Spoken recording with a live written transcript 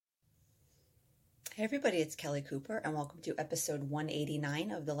Hey everybody, it's Kelly Cooper, and welcome to episode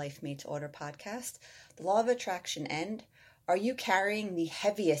 189 of the Life Made to Order podcast. The Law of Attraction End. Are you carrying the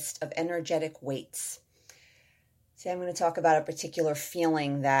heaviest of energetic weights? Today I'm going to talk about a particular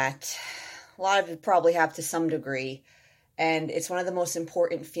feeling that a lot of you probably have to some degree, and it's one of the most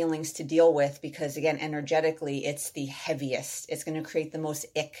important feelings to deal with because, again, energetically, it's the heaviest. It's going to create the most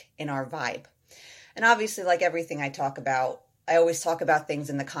ick in our vibe. And obviously, like everything I talk about, I always talk about things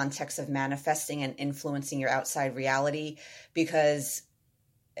in the context of manifesting and influencing your outside reality because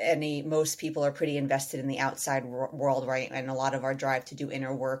most people are pretty invested in the outside world, right? And a lot of our drive to do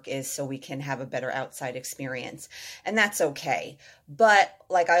inner work is so we can have a better outside experience. And that's okay. But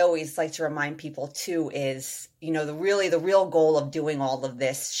like I always like to remind people too is, the real goal of doing all of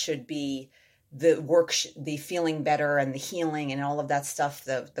this should be the work, the feeling better and the healing and all of that stuff,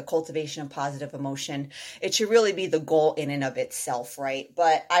 the cultivation of positive emotion. It should really be the goal in and of itself, right?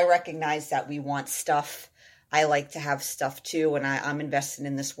 But I recognize that we want stuff. I like to have stuff too, and I'm invested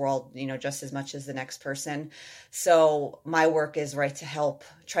in this world, just as much as the next person. So my work is to help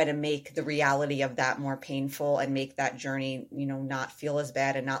try to make the reality of that more painful and make that journey, not feel as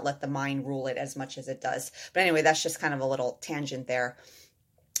bad and not let the mind rule it as much as it does. But anyway, that's just kind of a little tangent there.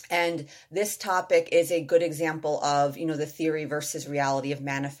 And this topic is a good example of, the theory versus reality of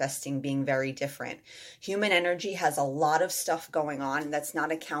manifesting being very different. Human energy has a lot of stuff going on that's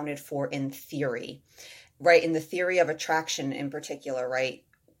not accounted for in theory, right? In the theory of attraction in particular, right?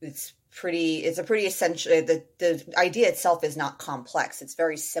 It's a pretty essential, the idea itself is not complex. It's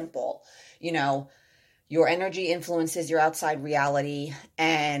very simple. Your energy influences your outside reality.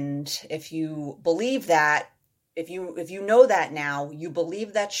 And if you believe that, if you know that now, you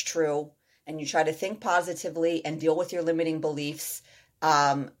believe that's true, and you try to think positively and deal with your limiting beliefs,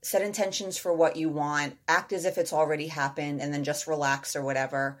 set intentions for what you want, act as if it's already happened, and then just relax or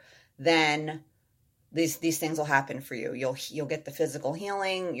whatever, then these things will happen for you. You'll get the physical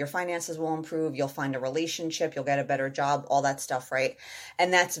healing, your finances will improve, you'll find a relationship, you'll get a better job, all that stuff, right?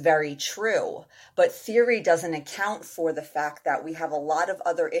 And that's very true. But theory doesn't account for the fact that we have a lot of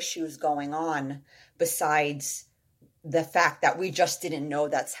other issues going on besides the fact that we just didn't know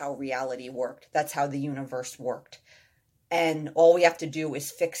that's how reality worked. That's how the universe worked. And all we have to do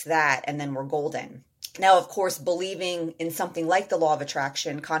is fix that, and then we're golden. Now, of course, believing in something like the law of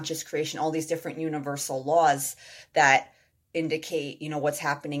attraction, conscious creation, all these different universal laws that indicate, what's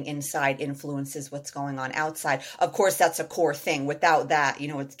happening inside influences what's going on outside. Of course, that's a core thing. Without that,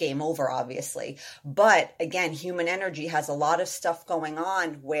 it's game over, obviously. But again, human energy has a lot of stuff going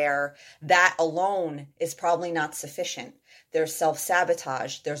on where that alone is probably not sufficient. There's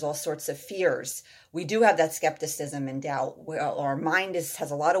self-sabotage. There's all sorts of fears. We do have that skepticism and doubt. Our mind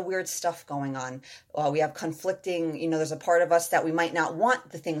has a lot of weird stuff going on. We have conflicting, there's a part of us that we might not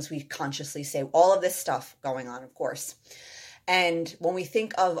want the things we consciously say. All of this stuff going on, of course. And when we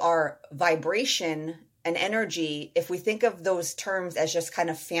think of our vibration and energy, if we think of those terms as just kind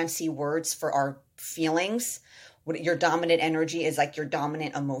of fancy words for our feelings, your dominant energy is like your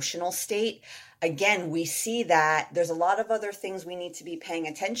dominant emotional state. Again, we see that there's a lot of other things we need to be paying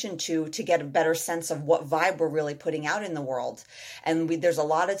attention to get a better sense of what vibe we're really putting out in the world. And there's a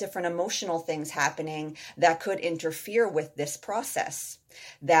lot of different emotional things happening that could interfere with this process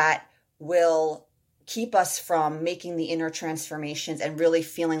that will keep us from making the inner transformations and really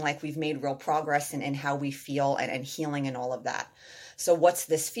feeling like we've made real progress in how we feel and healing and all of that. So what's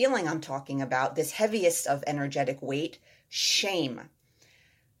this feeling I'm talking about? This heaviest of energetic weight? Shame.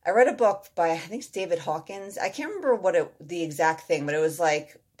 I read a book by, I think it's David Hawkins. I can't remember the exact thing, but it was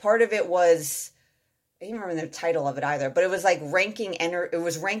part of it was, I don't remember the title of it either, but it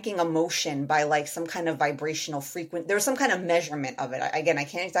was ranking emotion by some kind of vibrational frequency. There was some kind of measurement of it. Again, I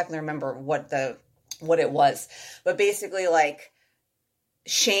can't exactly remember what it was, but basically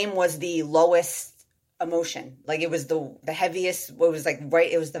shame was the lowest emotion. It was the heaviest. It was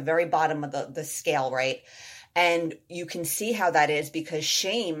it was the very bottom of the scale, right? And you can see how that is because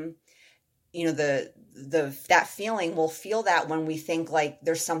shame, that feeling, we'll feel that when we think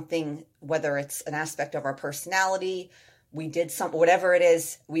there's something, whether it's an aspect of our personality, we did something, whatever it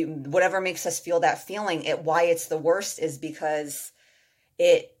is, whatever makes us feel that feeling. Why it's the worst is because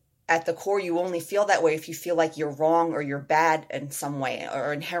at the core, you only feel that way if you feel like you're wrong or you're bad in some way,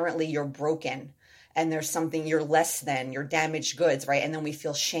 or inherently you're broken and there's something you're less than, you're damaged goods, right? And then we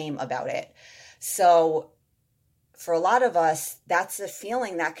feel shame about it. So for a lot of us, that's a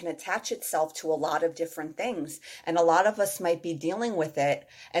feeling that can attach itself to a lot of different things. And a lot of us might be dealing with it.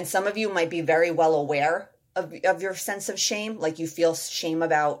 And some of you might be very well aware of your sense of shame, like you feel shame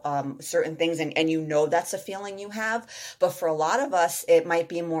about certain things, and you know that's a feeling you have. But for a lot of us, it might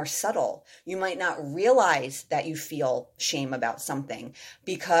be more subtle. You might not realize that you feel shame about something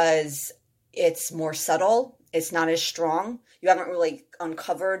because it's more subtle. It's not as strong. You haven't really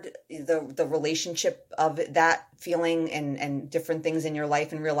uncovered the relationship of that feeling and different things in your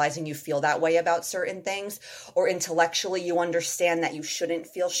life and realizing you feel that way about certain things. Or intellectually, you understand that you shouldn't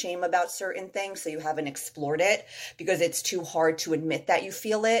feel shame about certain things, so you haven't explored it because it's too hard to admit that you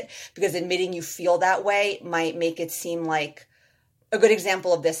feel it, because admitting you feel that way might make it seem like a good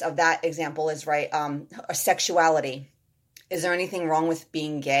example of that example is sexuality. Is there anything wrong with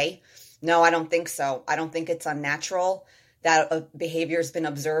being gay? No, I don't think so. I don't think it's unnatural. That behavior has been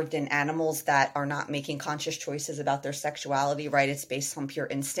observed in animals that are not making conscious choices about their sexuality, right? It's based on pure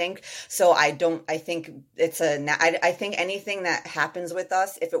instinct. So I think I think anything that happens with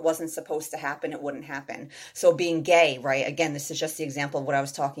us, if it wasn't supposed to happen, it wouldn't happen. So being gay, right? Again, this is just the example of what I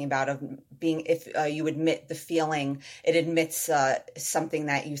was talking about of being, if you admit the feeling, it admits something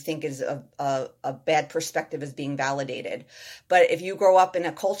that you think is a bad perspective is being validated. But if you grow up in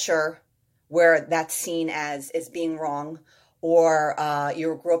a culture where that's seen as being wrong, or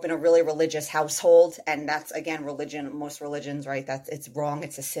you grew up in a really religious household, and that's, again, religion, most religions, right? It's wrong,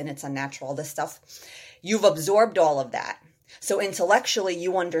 it's a sin, it's unnatural, all this stuff. You've absorbed all of that. So intellectually,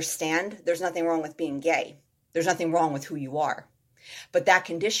 you understand there's nothing wrong with being gay. There's nothing wrong with who you are. But that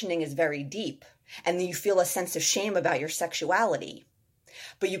conditioning is very deep, and then you feel a sense of shame about your sexuality.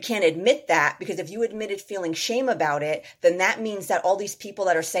 But you can't admit that, because if you admitted feeling shame about it, then that means that all these people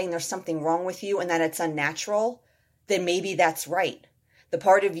that are saying there's something wrong with you and that it's unnatural, then maybe that's right. The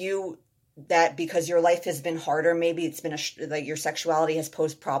part of you that, because your life has been harder, maybe it's been like your sexuality has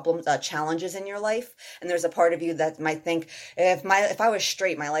posed problems, challenges in your life. And there's a part of you that might think, if I was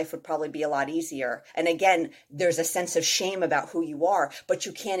straight, my life would probably be a lot easier. And again, there's a sense of shame about who you are, but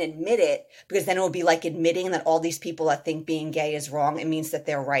you can't admit it, because then it would be like admitting that all these people that think being gay is wrong. It means that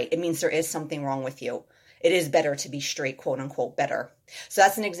they're right. It means there is something wrong with you. It is better to be straight, quote unquote, better. So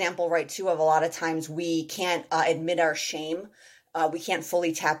that's an example, right, too, of a lot of times we can't admit our shame. We can't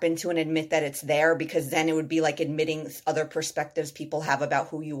fully tap into and admit that it's there, because then it would be like admitting other perspectives people have about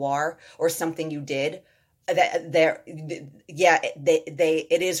who you are or something you did. It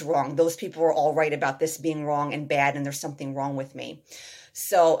is wrong. Those people are all right about this being wrong and bad, and there's something wrong with me.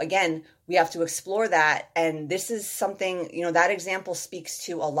 So again, we have to explore that. And this is something, that example speaks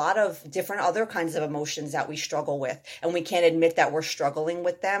to a lot of different other kinds of emotions that we struggle with. And we can't admit that we're struggling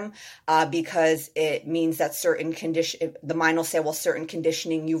with them because it means that the mind will say, well, certain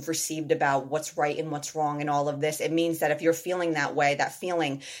conditioning you've received about what's right and what's wrong and all of this. It means that if you're feeling that way, that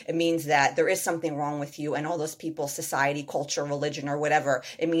feeling, it means that there is something wrong with you, and all those people, society, culture, religion, or whatever,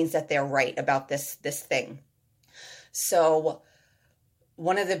 it means that they're right about this thing. So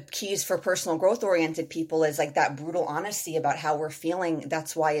one of the keys for personal growth oriented people is like that brutal honesty about how we're feeling.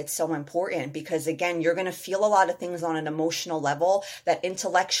 That's why it's so important, because again, you're going to feel a lot of things on an emotional level that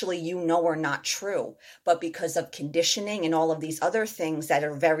intellectually are not true. But because of conditioning and all of these other things that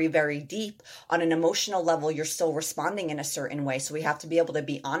are very, very deep, on an emotional level, you're still responding in a certain way. So we have to be able to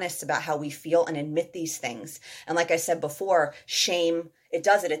be honest about how we feel and admit these things. And like I said before, shame, it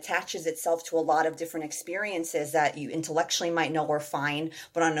attaches itself to a lot of different experiences that you intellectually might know are fine,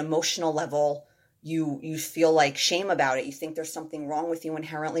 but on an emotional level, you feel like shame about it. You think there's something wrong with you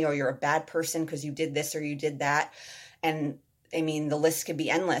inherently, or you're a bad person because you did this or you did that. And I mean, the list could be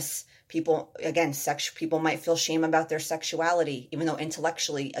endless. People might feel shame about their sexuality, even though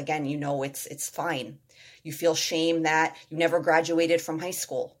intellectually, again, it's fine. You feel shame that you never graduated from high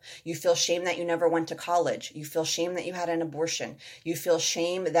school. You feel shame that you never went to college. You feel shame that you had an abortion. You feel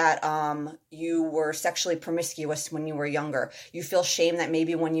shame that you were sexually promiscuous when you were younger. You feel shame that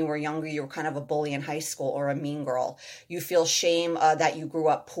maybe when you were younger, you were kind of a bully in high school or a mean girl. You feel shame that you grew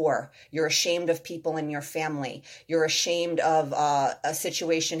up poor. You're ashamed of people in your family. You're ashamed of a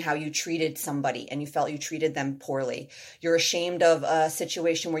situation, how you treated somebody and you felt you treated them poorly. You're ashamed of a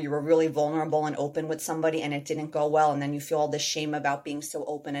situation where you were really vulnerable and open with somebody and it didn't go well, and then you feel all this shame about being so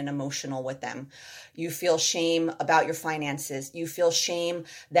open and emotional with them. You feel shame about your finances. You feel shame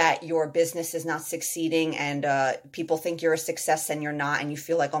that your business is not succeeding and people think you're a success and you're not, and you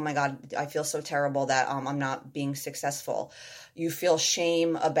feel like, oh my God, I feel so terrible that I'm not being successful. You feel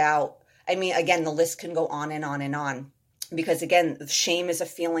shame about, again, the list can go on and on and on, because again, shame is a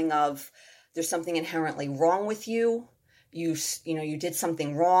feeling of there's something inherently wrong with you. You did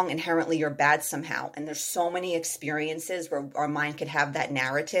something wrong, inherently you're bad somehow. And there's so many experiences where our mind could have that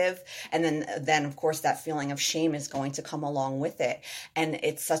narrative. And then of course that feeling of shame is going to come along with it. And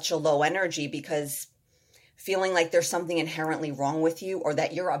it's such a low energy, because feeling like there's something inherently wrong with you, or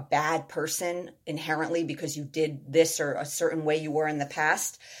that you're a bad person inherently because you did this or a certain way you were in the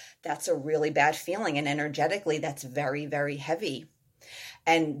past, that's a really bad feeling. And energetically, that's very, very heavy.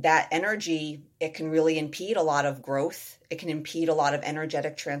 And that energy, it can really impede a lot of growth. It can impede a lot of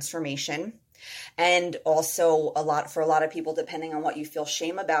energetic transformation. And also for a lot of people, depending on what you feel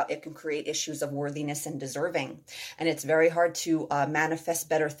shame about, it can create issues of worthiness and deserving. And it's very hard to manifest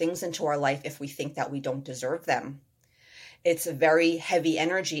better things into our life if we think that we don't deserve them. It's a very heavy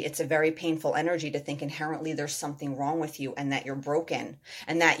energy. It's a very painful energy to think inherently there's something wrong with you and that you're broken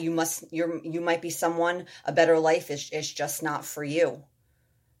and that you might be someone, a better life is just not for you.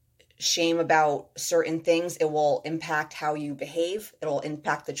 Shame about certain things, it will impact how you behave. It'll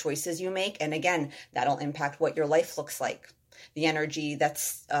impact the choices you make. And again, that'll impact what your life looks like. The energy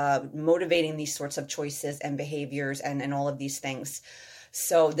that's motivating these sorts of choices and behaviors and all of these things.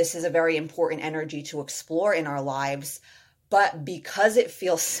 So this is a very important energy to explore in our lives. But because it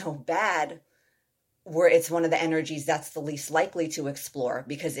feels so bad, it's one of the energies that's the least likely to explore,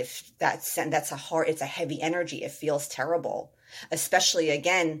 because if it's a heavy energy, it feels terrible. Especially,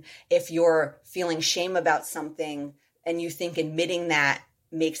 again, if you're feeling shame about something and you think admitting that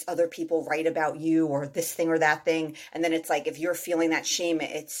makes other people right about you or this thing or that thing. And then it's like, if you're feeling that shame,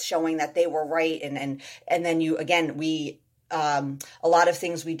 it's showing that they were right. And then a lot of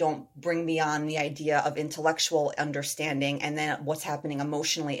things we don't bring beyond the idea of intellectual understanding. And then what's happening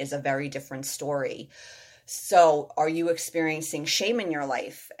emotionally is a very different story. So are you experiencing shame in your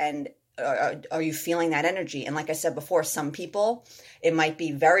life? And are you feeling that energy? And like I said before, some people, it might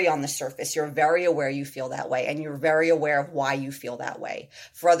be very on the surface. You're very aware you feel that way, and you're very aware of why you feel that way.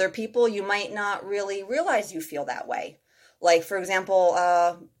 For other people, you might not really realize you feel that way. Like, for example,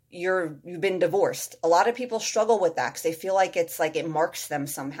 you've been divorced. A lot of people struggle with that because they feel like it's like it marks them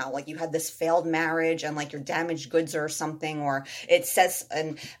somehow. Like you had this failed marriage and like you're damaged goods or something, or it says,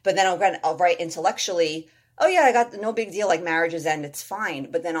 but then I'll write intellectually, oh yeah, I got no big deal, like marriages end, it's fine.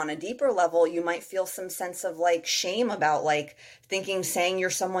 But then on a deeper level, you might feel some sense of like shame about like saying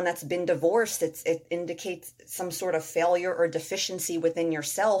you're someone that's been divorced. It indicates some sort of failure or deficiency within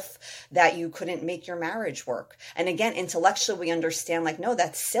yourself that you couldn't make your marriage work. And again, intellectually, we understand like, no,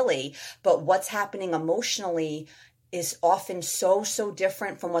 that's silly. But what's happening emotionally is often so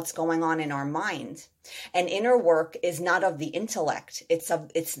different from what's going on in our mind. And inner work is not of the intellect.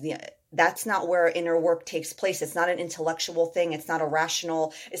 That's not where inner work takes place. It's not an intellectual thing. It's not a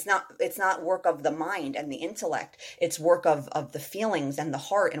rational, it's not work of the mind and the intellect. It's work of the feelings and the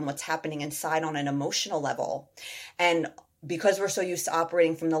heart and what's happening inside on an emotional level. And because we're so used to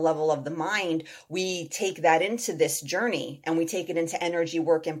operating from the level of the mind, we take that into this journey and we take it into energy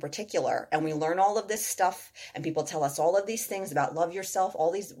work in particular. And we learn all of this stuff and people tell us all of these things about love yourself,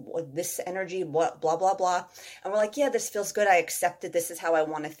 this energy, blah, blah, blah. And we're like, yeah, this feels good. I accept it. This is how I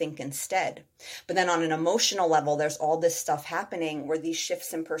want to think instead. But then on an emotional level, there's all this stuff happening where these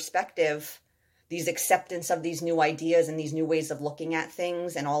shifts in perspective, these acceptance of these new ideas and these new ways of looking at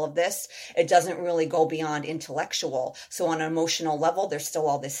things and all of this, it doesn't really go beyond intellectual. So on an emotional level, there's still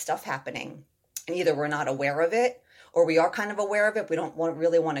all this stuff happening. And either we're not aware of it or we are kind of aware of it. We don't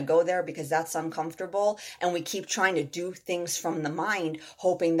really want to go there because that's uncomfortable. And we keep trying to do things from the mind,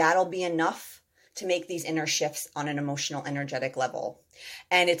 hoping that'll be enough to make these inner shifts on an emotional, energetic level.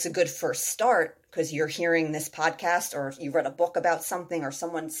 And it's a good first start because you're hearing this podcast or you read a book about something or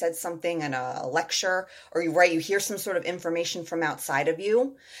someone said something in a lecture or you hear some sort of information from outside of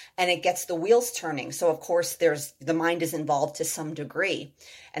you and it gets the wheels turning. So of course the mind is involved to some degree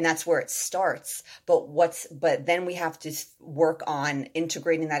and that's where it starts. But then we have to work on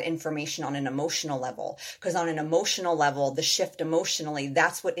integrating that information on an emotional level, because on an emotional level, the shift emotionally,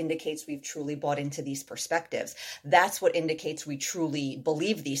 that's what indicates we've truly bought into these perspectives. That's what indicates we truly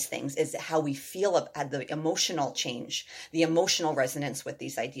believe these things, is how we feel at the emotional change, the emotional resonance with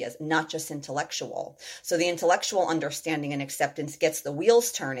these ideas, not just intellectual. So the intellectual understanding and acceptance gets the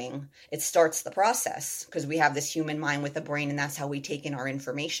wheels turning. It starts the process because we have this human mind with a brain and that's how we take in our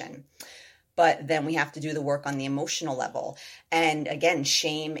information. But then we have to do the work on the emotional level. And again,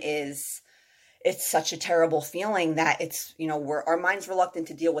 shame it's such a terrible feeling that our mind's reluctant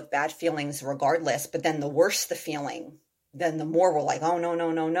to deal with bad feelings regardless. But then the worse the feeling, then the more we're like, oh,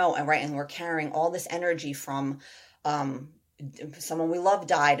 no. And we're carrying all this energy from someone we love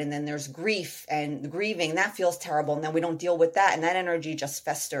died. And then there's grief and the grieving. That feels terrible. And then we don't deal with that. And that energy just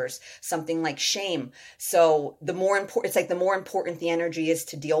festers, something like shame. So the more important the energy is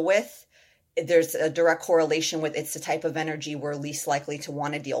to deal with, there's a direct correlation with it's the type of energy we're least likely to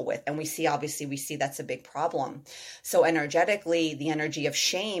want to deal with. And we see that's a big problem. So energetically, the energy of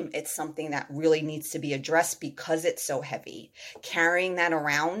shame, it's something that really needs to be addressed because it's so heavy. Carrying that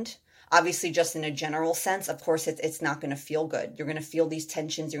around, obviously just in a general sense, of course, it's not going to feel good. You're going to feel these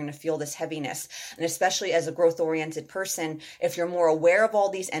tensions. You're going to feel this heaviness. And especially as a growth-oriented person, if you're more aware of all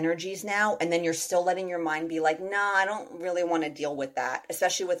these energies now, and then you're still letting your mind be like, nah, I don't really want to deal with that,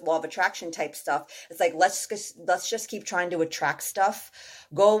 especially with law of attraction type stuff. It's like, let's just keep trying to attract stuff.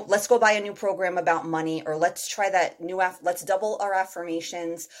 Let's go buy a new program about money, or let's try that let's double our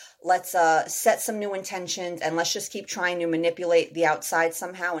affirmations. Let's set some new intentions, and let's just keep trying to manipulate the outside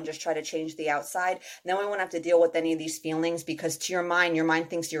somehow and just try to change the outside. And then we won't have to deal with any of these feelings, because to your mind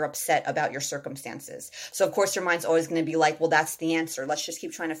thinks you're upset about your circumstances. So of course your mind's always going to be like, well, that's the answer. Let's just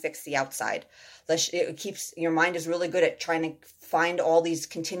keep trying to fix the outside. Your mind is really good at trying to find all these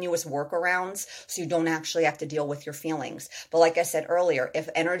continuous workarounds so you don't actually have to deal with your feelings. But like I said earlier, if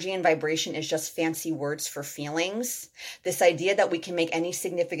energy and vibration is just fancy words for feelings, this idea that we can make any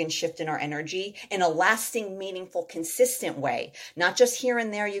significant shift in our energy in a lasting, meaningful, consistent way, not just here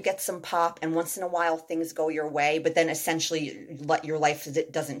and there you get some pop and once in a while things go your way, but then essentially your life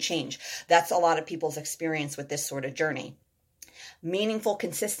doesn't change. That's a lot of people's experience with this sort of journey. Meaningful,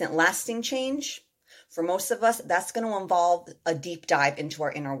 consistent, lasting change, for most of us, that's going to involve a deep dive into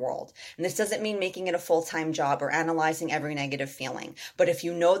our inner world. And this doesn't mean making it a full-time job or analyzing every negative feeling. But if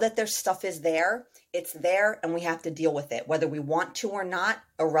you know that there's stuff is there, it's there and we have to deal with it. Whether we want to or not,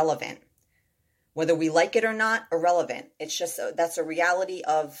 irrelevant. Whether we like it or not, irrelevant. It's just, that's a reality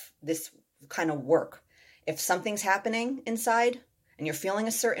of this kind of work. If something's happening inside and you're feeling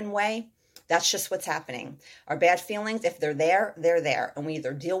a certain way, that's just what's happening. Our bad feelings, if they're there, they're there. And we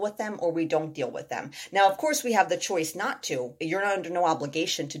either deal with them or we don't deal with them. Now, of course, we have the choice not to. You're not under no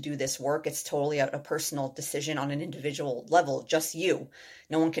obligation to do this work. It's totally a personal decision on an individual level, just you.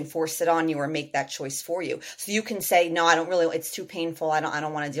 No one can force it on you or make that choice for you. So you can say, no, it's too painful. I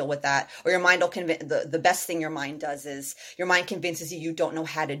don't want to deal with that. Or your mind will convince, the best thing your mind does is your mind convinces you don't know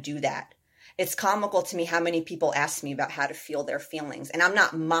how to do that. It's comical to me how many people ask me about how to feel their feelings. And I'm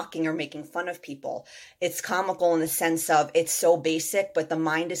not mocking or making fun of people. It's comical in the sense of it's so basic, but the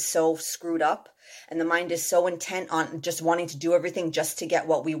mind is so screwed up. And the mind is so intent on just wanting to do everything just to get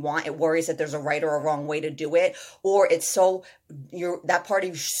what we want. It worries that there's a right or a wrong way to do it. Or it's that part of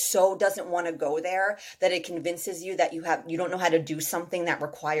you so doesn't want to go there that it convinces you that you don't know how to do something that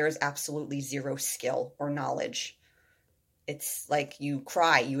requires absolutely zero skill or knowledge. It's like you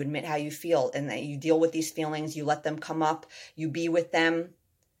cry, you admit how you feel, and that you deal with these feelings, you let them come up, you be with them,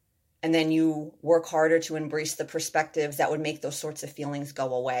 and then you work harder to embrace the perspectives that would make those sorts of feelings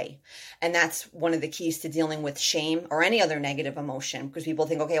go away. And that's one of the keys to dealing with shame or any other negative emotion, because people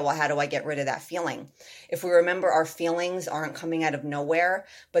think, okay, well, how do I get rid of that feeling? If we remember, our feelings aren't coming out of nowhere,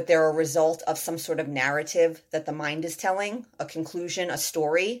 but they're a result of some sort of narrative that the mind is telling, a conclusion, a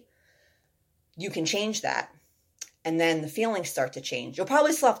story. You can change that. And then the feelings start to change. You'll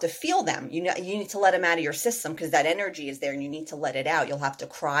probably still have to feel them. You need to let them out of your system because that energy is there and you need to let it out. You'll have to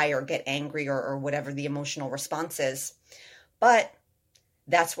cry or get angry or whatever the emotional response is. But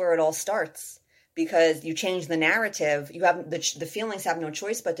that's where it all starts, because you change the narrative. You have the feelings have no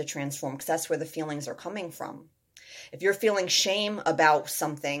choice but to transform, because that's where the feelings are coming from. If you're feeling shame about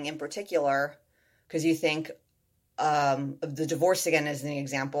something in particular, because you think, the divorce again as an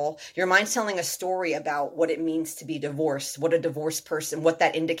example, your mind's telling a story about what it means to be divorced, what a divorced person, what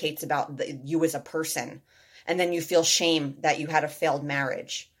that indicates about you as a person. And then you feel shame that you had a failed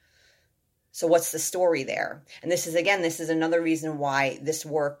marriage. So what's the story there? And this is another reason why this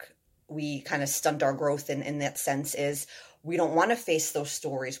work, we kind of stunt our growth in that sense, is we don't want to face those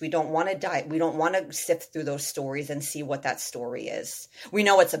stories. We don't want to die. We don't want to sift through those stories and see what that story is. We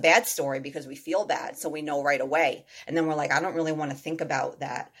know it's a bad story because we feel bad. So we know right away. And then we're like, I don't really want to think about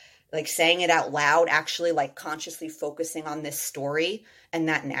that. Like saying it out loud, actually like consciously focusing on this story and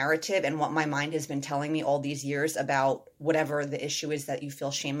that narrative and what my mind has been telling me all these years about whatever the issue is that you feel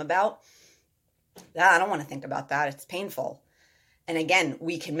shame about. I don't want to think about that. It's painful. And again,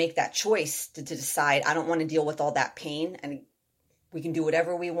 we can make that choice to decide, I don't want to deal with all that pain, and we can do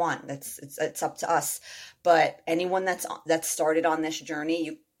whatever we want. It's up to us. But anyone that's started on this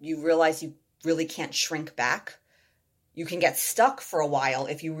journey, you realize you really can't shrink back. You can get stuck for a while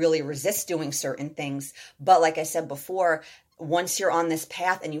if you really resist doing certain things. But like I said before, once you're on this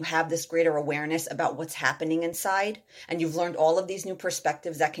path and you have this greater awareness about what's happening inside, and you've learned all of these new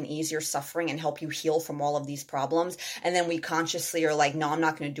perspectives that can ease your suffering and help you heal from all of these problems, and then we consciously are like, no, I'm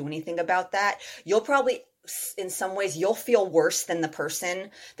not going to do anything about that, you'll probably in some ways, you'll feel worse than the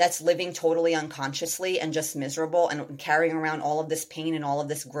person that's living totally unconsciously and just miserable and carrying around all of this pain and all of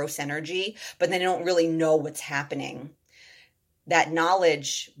this gross energy, but they don't really know what's happening. That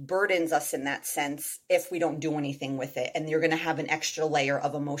knowledge burdens us in that sense if we don't do anything with it. And you're going to have an extra layer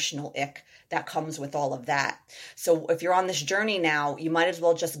of emotional ick that comes with all of that. So if you're on this journey now, you might as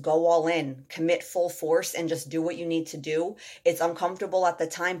well just go all in, commit full force, and just do what you need to do. It's uncomfortable at the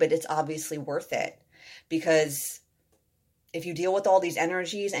time, but it's obviously worth it. Because if you deal with all these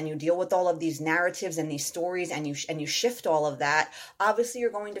energies and you deal with all of these narratives and these stories and you shift all of that, obviously you're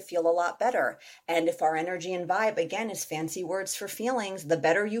going to feel a lot better. And if our energy and vibe, again, is fancy words for feelings, the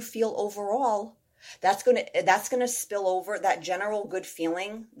better you feel overall, that's going to spill over. That general good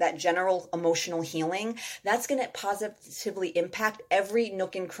feeling, that general emotional healing, that's going to positively impact every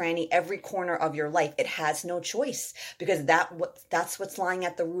nook and cranny, every corner of your life. It has no choice, because that's what's lying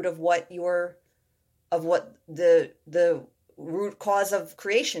at the root of the root cause of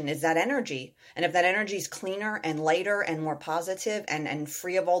creation is, that energy. And if that energy is cleaner and lighter and more positive and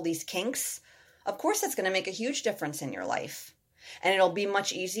free of all these kinks, of course that's going to make a huge difference in your life. And it'll be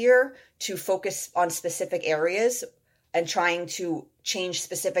much easier to focus on specific areas and trying to change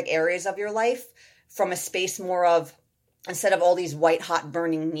specific areas of your life from a space more of, instead of all these white hot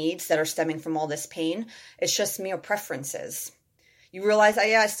burning needs that are stemming from all this pain, it's just mere preferences. You realize,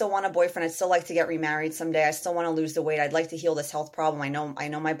 I still want a boyfriend. I'd still like to get remarried someday. I still want to lose the weight. I'd like to heal this health problem. I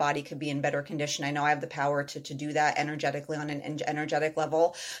know my body could be in better condition. I know I have the power to do that energetically on an energetic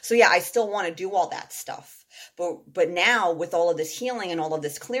level. So yeah, I still want to do all that stuff. But now with all of this healing and all of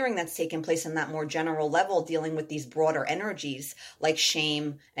this clearing that's taken place on that more general level, dealing with these broader energies like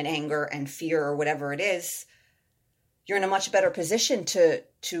shame and anger and fear or whatever it is, you're in a much better position to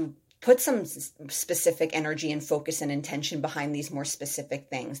put some specific energy and focus and intention behind these more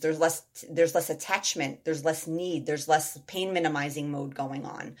specific things. There's less attachment, there's less need, there's less pain minimizing mode going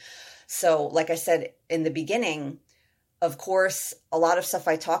on. So like I said in the beginning, of course, a lot of stuff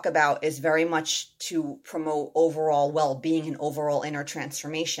I talk about is very much to promote overall well-being and overall inner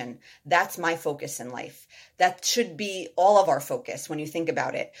transformation. That's my focus in life. That should be all of our focus when you think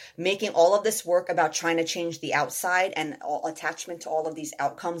about it. Making all of this work about trying to change the outside and all attachment to all of these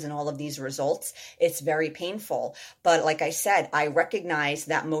outcomes and all of these results, it's very painful. But like I said, I recognize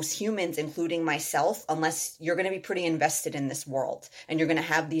that most humans, including myself, unless you're going to be pretty invested in this world and you're going to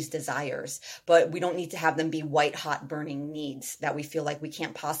have these desires, but we don't need to have them be white hot burning needs that we feel like we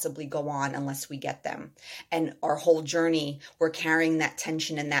can't possibly go on unless we get them. And our whole journey, we're carrying that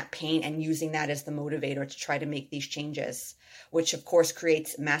tension and that pain and using that as the motivator to try to make these changes, which of course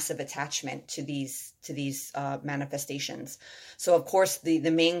creates massive attachment to these manifestations. So of course the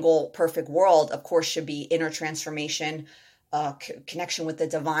main goal, perfect world, of course should be inner transformation, connection with the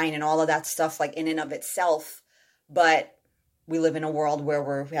divine and all of that stuff, like in and of itself. But we live in a world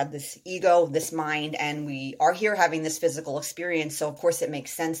where we have this ego, this mind, and we are here having this physical experience. So of course it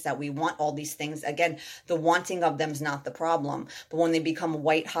makes sense that we want all these things. Again, the wanting of them is not the problem. But when they become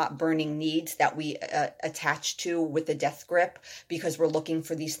white hot burning needs that we attach to with the death grip, because we're looking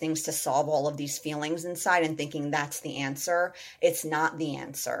for these things to solve all of these feelings inside and thinking that's the answer, it's not the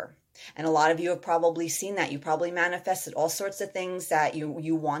answer. And a lot of you have probably seen that. You probably manifested all sorts of things that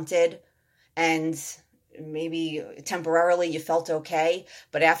you wanted, and maybe temporarily you felt okay,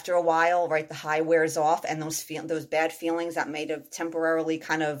 but after a while, right, the high wears off, and those bad feelings that may have temporarily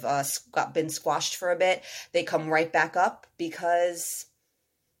kind of been squashed for a bit, they come right back up because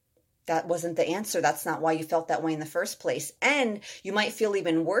that wasn't the answer. That's not why you felt that way in the first place. And you might feel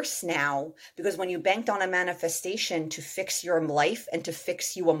even worse now because when you banked on a manifestation to fix your life and to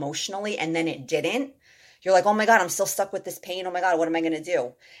fix you emotionally, and then it didn't, you're like, oh my God, I'm still stuck with this pain. Oh my God, what am I going to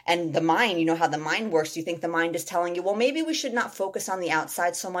do? And the mind, you know how the mind works. You think the mind is telling you, well, maybe we should not focus on the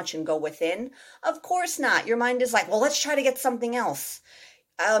outside so much and go within. Of course not. Your mind is like, well, let's try to get something else.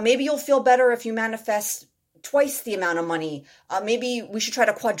 Maybe you'll feel better if you manifest twice the amount of money. Maybe we should try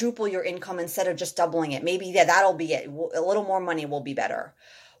to quadruple your income instead of just doubling it. Maybe that'll be it. A little more money will be better.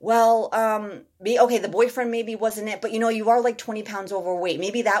 Well, okay, the boyfriend maybe wasn't it, but you are like 20 pounds overweight.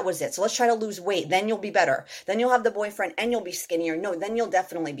 Maybe that was it. So let's try to lose weight. Then you'll be better. Then you'll have the boyfriend and you'll be skinnier. No, then you'll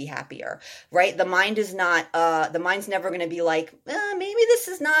definitely be happier, right? The mind's never going to be like, maybe this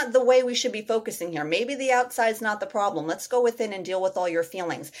is not the way we should be focusing here. Maybe the outside's not the problem. Let's go within and deal with all your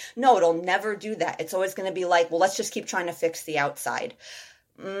feelings. No, it'll never do that. It's always going to be like, well, let's just keep trying to fix the outside.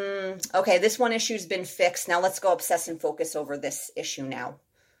 Okay, this one issue's been fixed. Now let's go obsess and focus over this issue now.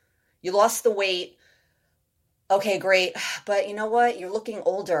 You lost the weight. Okay, great. But you know what? You're looking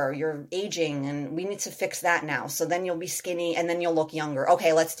older, you're aging, and we need to fix that now. So then you'll be skinny and then you'll look younger.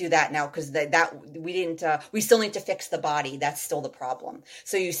 Okay, let's do that now because we still need to fix the body. That's still the problem.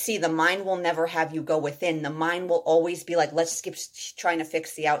 So you see, the mind will never have you go within. The mind will always be like, let's keep trying to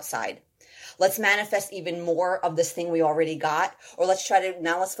fix the outside. Let's manifest even more of this thing we already got, or let's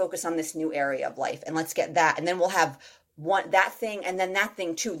focus on this new area of life and let's get that. And then we'll have that thing and then that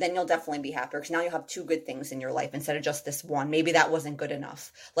thing too. Then you'll definitely be happier because now you'll have two good things in your life instead of just this one. Maybe that wasn't good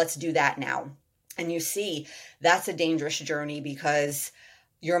enough. Let's do that now. And you see, that's a dangerous journey because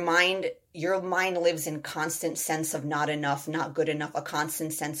your mind lives in constant sense of not enough, not good enough, a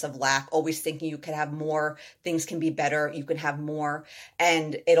constant sense of lack, always thinking you could have more, things can be better, you can have more,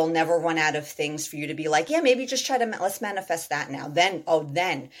 and it'll never run out of things for you to be like, yeah, maybe just let's manifest that now. Then,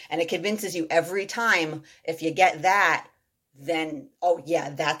 and it convinces you every time, if you get that, then, oh yeah,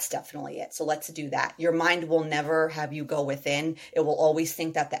 that's definitely it. So let's do that. Your mind will never have you go within. It will always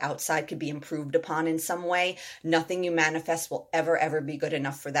think that the outside could be improved upon in some way. Nothing you manifest will ever be good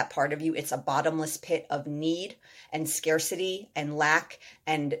enough for that part of you. It's a bottomless pit of need and scarcity and lack.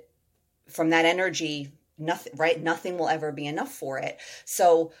 And from that energy, nothing will ever be enough for it.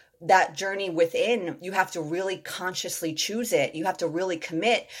 So that journey within, you have to really consciously choose it. You have to really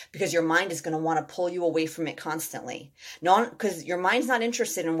commit because your mind is going to want to pull you away from it constantly. Because your mind's not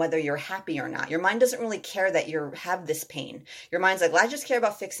interested in whether you're happy or not. Your mind doesn't really care that you have this pain. Your mind's like, well, I just care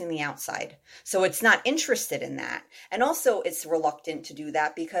about fixing the outside. So it's not interested in that. And also it's reluctant to do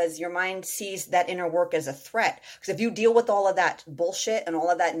that because your mind sees that inner work as a threat. Because if you deal with all of that bullshit and all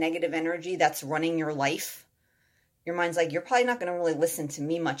of that negative energy that's running your life, your mind's like, you're probably not going to really listen to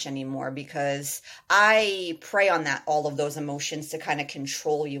me much anymore because I prey on all of those emotions to kind of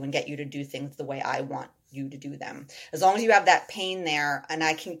control you and get you to do things the way I want you to do them. As long as you have that pain there and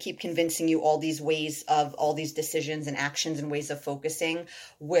I can keep convincing you all these ways of all these decisions and actions and ways of focusing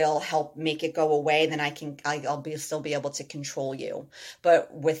will help make it go away, then I'll still be able to control you.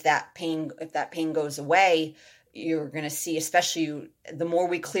 But with that pain, if that pain goes away, you're going to see, especially the more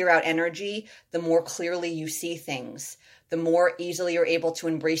we clear out energy, the more clearly you see things, the more easily you're able to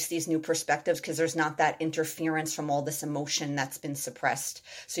embrace these new perspectives because there's not that interference from all this emotion that's been suppressed.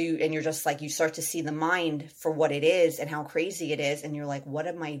 So you're just like, you start to see the mind for what it is and how crazy it is. And you're like, what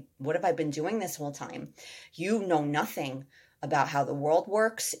have I been doing this whole time? You know nothing about how the world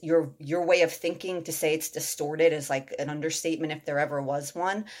works. Your way of thinking, to say it's distorted is like an understatement if there ever was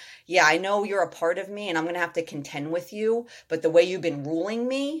one. Yeah, I know you're a part of me and I'm going to have to contend with you, but the way you've been ruling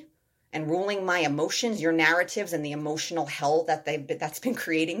me and ruling my emotions, your narratives and the emotional hell that's been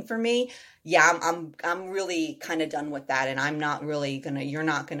creating for me, yeah, I'm really kind of done with that, and you're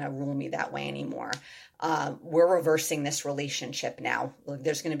not going to rule me that way anymore. We're reversing this relationship now.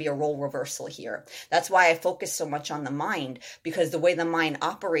 There's going to be a role reversal here. That's why I focus so much on the mind, because the way the mind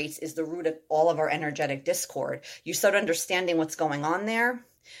operates is the root of all of our energetic discord. You start understanding what's going on there.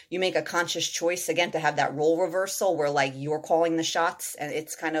 You make a conscious choice again to have that role reversal where like you're calling the shots and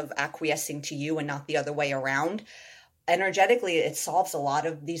it's kind of acquiescing to you and not the other way around. Energetically, it solves a lot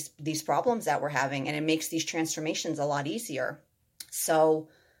of these problems that we're having, and it makes these transformations a lot easier. So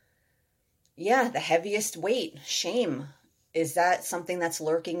yeah, the heaviest weight, shame. Is that something that's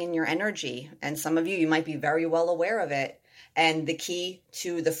lurking in your energy? And some of you might be very well aware of it. And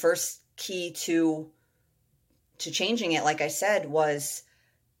the first key to changing it, like I said, was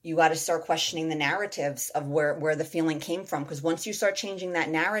you got to start questioning the narratives of where the feeling came from. Because once you start changing that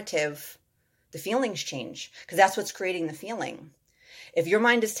narrative, the feelings change, because that's what's creating the feeling. If your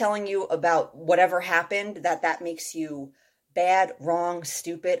mind is telling you about whatever happened, that makes you bad, wrong,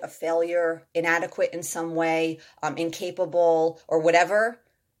 stupid, a failure, inadequate in some way, incapable, or whatever,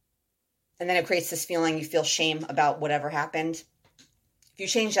 and then it creates this feeling, you feel shame about whatever happened. If you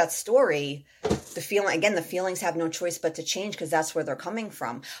change that story, the feelings have no choice but to change because that's where they're coming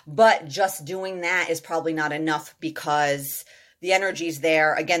from. But just doing that is probably not enough because the energy's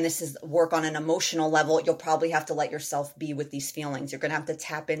there. Again, this is work on an emotional level. You'll probably have to let yourself be with these feelings. You're going to have to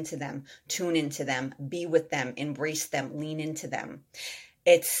tap into them, tune into them, be with them, embrace them, lean into them.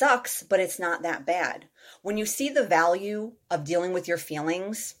 It sucks, but it's not that bad. When you see the value of dealing with your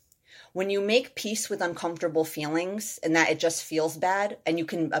feelings, when you make peace with uncomfortable feelings and that it just feels bad and you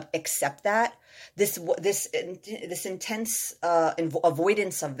can accept that, this intense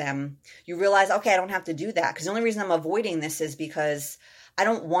avoidance of them, you realize, okay, I don't have to do that. Because the only reason I'm avoiding this is because I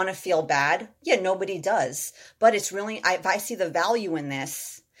don't want to feel bad. Yeah, nobody does. But it's really, if I see the value in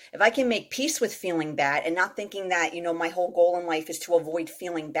this, if I can make peace with feeling bad and not thinking that, my whole goal in life is to avoid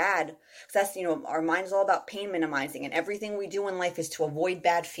feeling bad. Because that's, our mind's all about pain minimizing, and everything we do in life is to avoid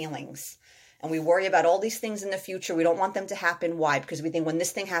bad feelings. And we worry about all these things in the future. We don't want them to happen. Why? Because we think when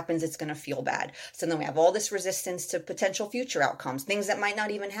this thing happens, it's going to feel bad. So then we have all this resistance to potential future outcomes, things that might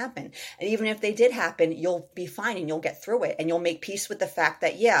not even happen. And even if they did happen, you'll be fine and you'll get through it. And you'll make peace with the fact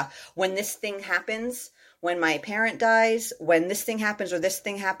that, yeah, when this thing happens, when my parent dies, when this thing happens or this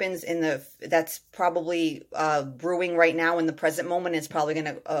thing happens that's probably brewing right now in the present moment, it's probably going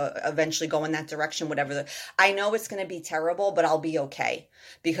to eventually go in that direction, whatever. I know it's going to be terrible, but I'll be okay.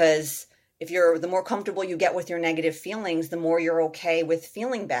 Because the more comfortable you get with your negative feelings, the more you're okay with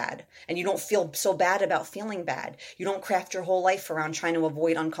feeling bad. And you don't feel so bad about feeling bad. You don't craft your whole life around trying to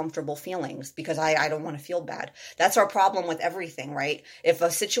avoid uncomfortable feelings because I don't want to feel bad. That's our problem with everything, right? If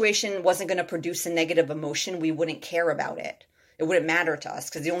a situation wasn't going to produce a negative emotion, we wouldn't care about it. It wouldn't matter to us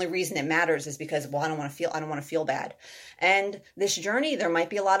because the only reason it matters is because, well, I don't want to feel bad. And this journey, there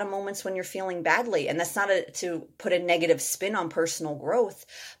might be a lot of moments when you're feeling badly. And that's not to put a negative spin on personal growth,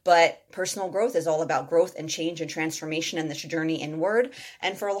 but personal growth is all about growth and change and transformation and this journey inward.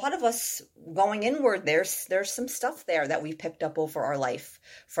 And for a lot of us going inward, there's some stuff there that we've picked up over our life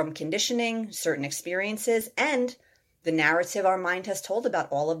from conditioning, certain experiences, and the narrative our mind has told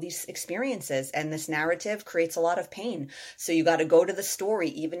about all of these experiences. And this narrative creates a lot of pain. So you got to go to the story,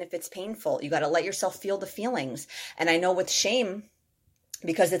 even if it's painful. You got to let yourself feel the feelings. And I know with shame,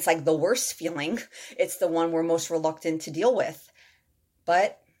 because it's like the worst feeling, it's the one we're most reluctant to deal with.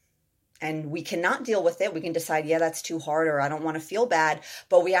 And we cannot deal with it. We can decide, yeah, that's too hard, or I don't want to feel bad.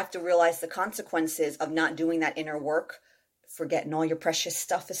 But we have to realize the consequences of not doing that inner work, forgetting all your precious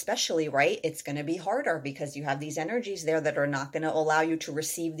stuff, especially, right? It's going to be harder because you have these energies there that are not going to allow you to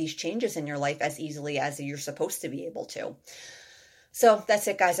receive these changes in your life as easily as you're supposed to be able to. So that's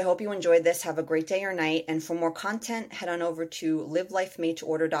it, guys. I hope you enjoyed this. Have a great day or night. And for more content, head on over to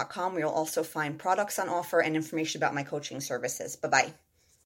livelifemadeorder.com, where you'll also find products on offer and information about my coaching services. Bye-bye.